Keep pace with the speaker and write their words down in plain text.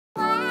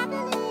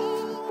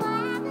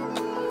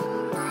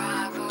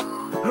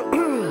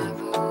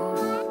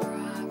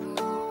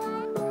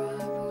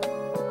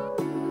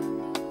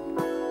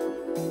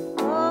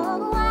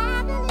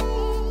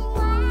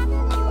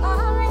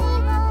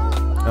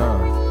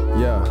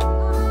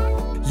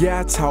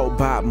Yeah, I talk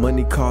about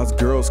money, cars,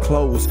 girls,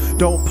 clothes.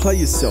 Don't play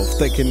yourself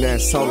thinking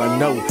that's all I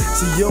know.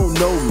 See, you don't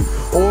know me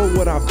or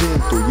what I've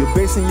been through. You're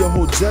basing your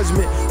whole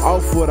judgment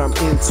off what I'm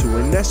into,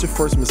 and that's your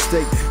first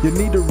mistake. You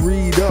need to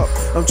read up.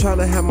 I'm trying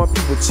to have my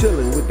people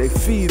chilling with their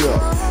feet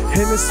up,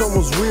 and it's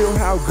almost real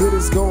how good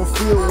it's gonna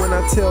feel when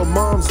I tell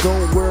moms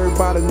don't worry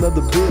about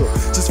another bill.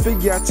 Just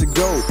figure out your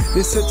goal,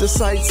 then set your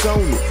sights on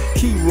it.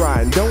 Keep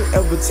riding, don't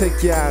ever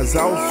take your eyes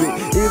off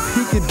it. If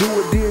he can do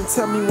it, then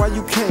tell me why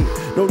you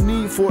can't. No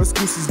need for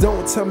excuses,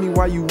 don't tell me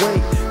why you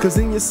ain't. Cause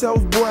in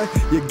yourself, boy,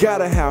 you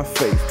gotta have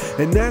faith.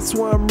 And that's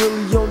why I'm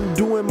really on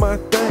doing my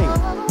thing.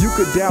 You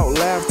could doubt,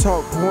 laugh,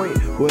 talk, point,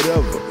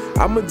 whatever.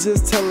 I'ma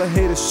just tell a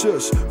hater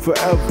shush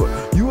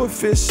forever. You a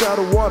fish out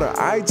of water,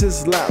 I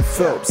just lap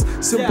Phelps.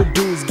 Simple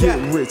dudes get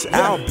rich,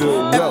 I'll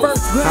build wealth. At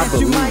first glance,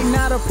 you might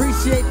not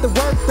appreciate the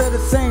worth of the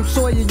same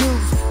soil you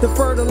use to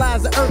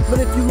fertilize the earth. But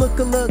if you look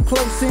a little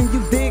closer and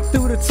you dig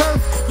through the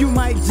turf, you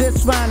might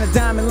just find a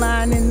diamond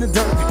lying in the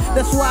dirt.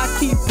 That's why I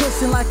keep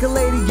pushing like a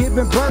lady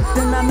giving birth.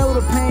 And I know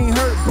the pain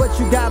hurt, but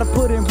you gotta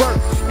put in work.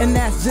 And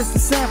that's just a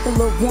sample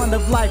of one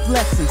of life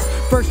lessons.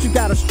 First you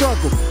gotta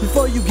struggle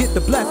before you get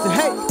the blessing.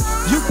 Hey,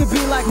 you could be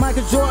like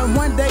Michael Jordan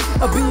one day,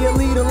 or be a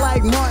leader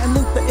like Martin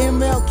Luther,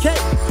 MLK.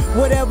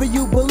 Whatever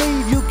you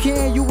believe you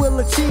can, you will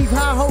achieve.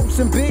 High hopes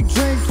and big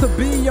dreams to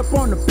be up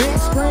on the big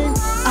screen.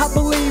 I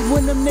believe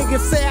when them niggas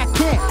say I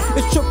can't.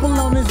 It's triple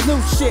on this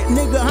new shit,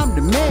 nigga, I'm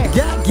the man.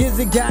 Got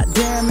Gizzy,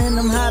 goddamn, and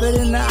I'm hotter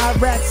than the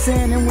Iraq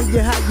sand. And when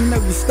you're hot, you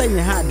know you stay in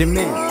hot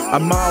demand.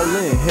 I'm all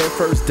in, head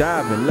first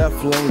diving,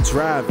 left lane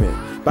driving.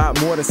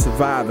 About more than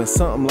surviving,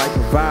 something like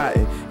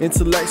providing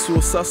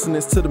intellectual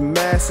sustenance to the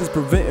masses,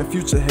 preventing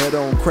future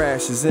head-on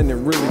crashes, and it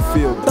really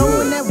feel good.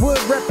 Throwing that wood,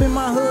 repping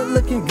my hood,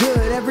 looking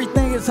good.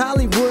 Everything is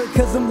Hollywood,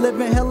 cause I'm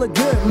living hella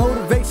good.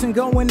 Motivation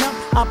going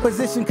up,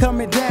 opposition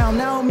coming down.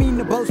 Now I don't mean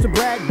to boast or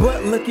brag,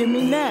 but look at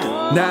me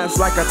now. Now it's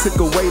like I took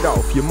a weight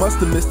off, you must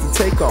have missed the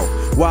takeoff.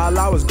 While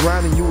I was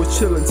grinding, you was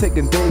chilling,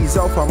 taking days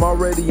off. I'm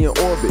already in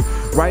orbit,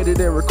 write it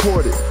and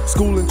record it.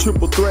 School and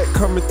triple threat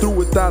coming through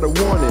without a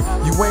warning.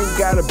 You ain't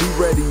gotta be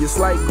ready. It's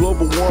like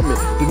global warming.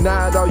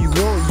 Deny it all you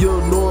want, you'll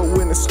know it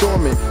when it's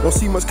storming. Don't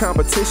see much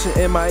competition,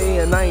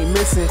 MIA, and I ain't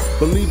missing.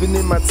 Believing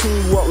in my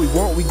team, what we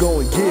want, we go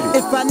and get it.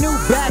 If I knew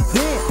back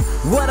then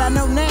what I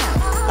know now,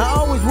 I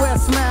always wear a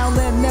smile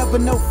and never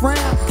no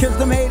frown. Cause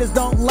them haters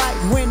don't like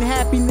when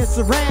happiness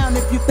around.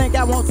 If you think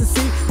I want to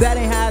see, that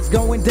ain't how it's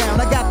going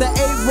down. I got the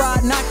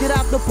A-Rod, knock it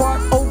out the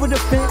park, over the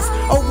fence,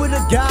 over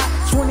the guy,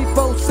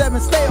 24/7,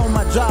 stay on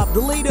my job.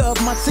 The leader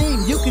of my team,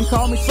 you can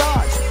call me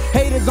Sarge.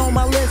 Haters on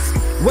my list,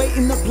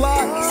 waiting to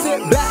blog. Sit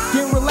back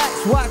and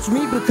relax, watch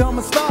me become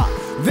a star.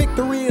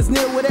 Victory is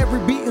near with every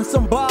beat and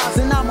some bars,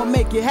 and I'ma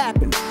make it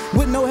happen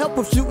with no help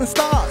of shooting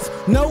stars.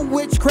 No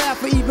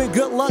witchcraft or even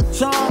good luck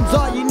charms.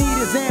 All you need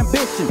is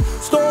ambition,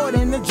 store it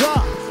in the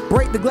jar.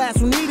 Break the glass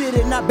when needed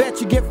and I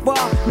bet you get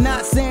far.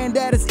 Not saying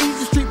that it's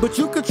easy street, but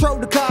you control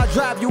the car.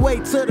 Drive your way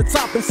to the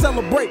top and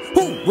celebrate.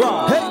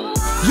 Hoorah! Hey!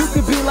 You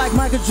could be like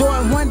Michael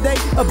Jordan one day,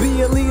 or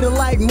be a leader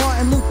like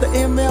Martin Luther,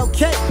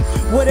 MLK.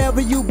 Whatever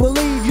you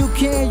believe you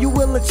can, you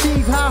will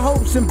achieve. High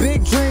hopes and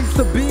big dreams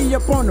to be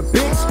up on the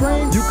big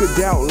screen. You could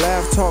doubt,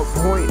 laugh, talk,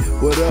 point,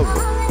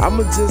 whatever.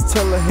 I'ma just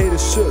tell a hater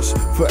shush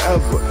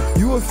forever.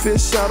 You a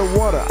fish out of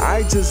water,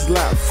 I just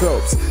lap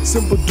Phelps.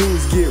 Simple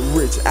dudes get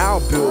rich,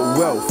 I'll build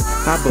wealth,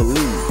 I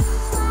believe.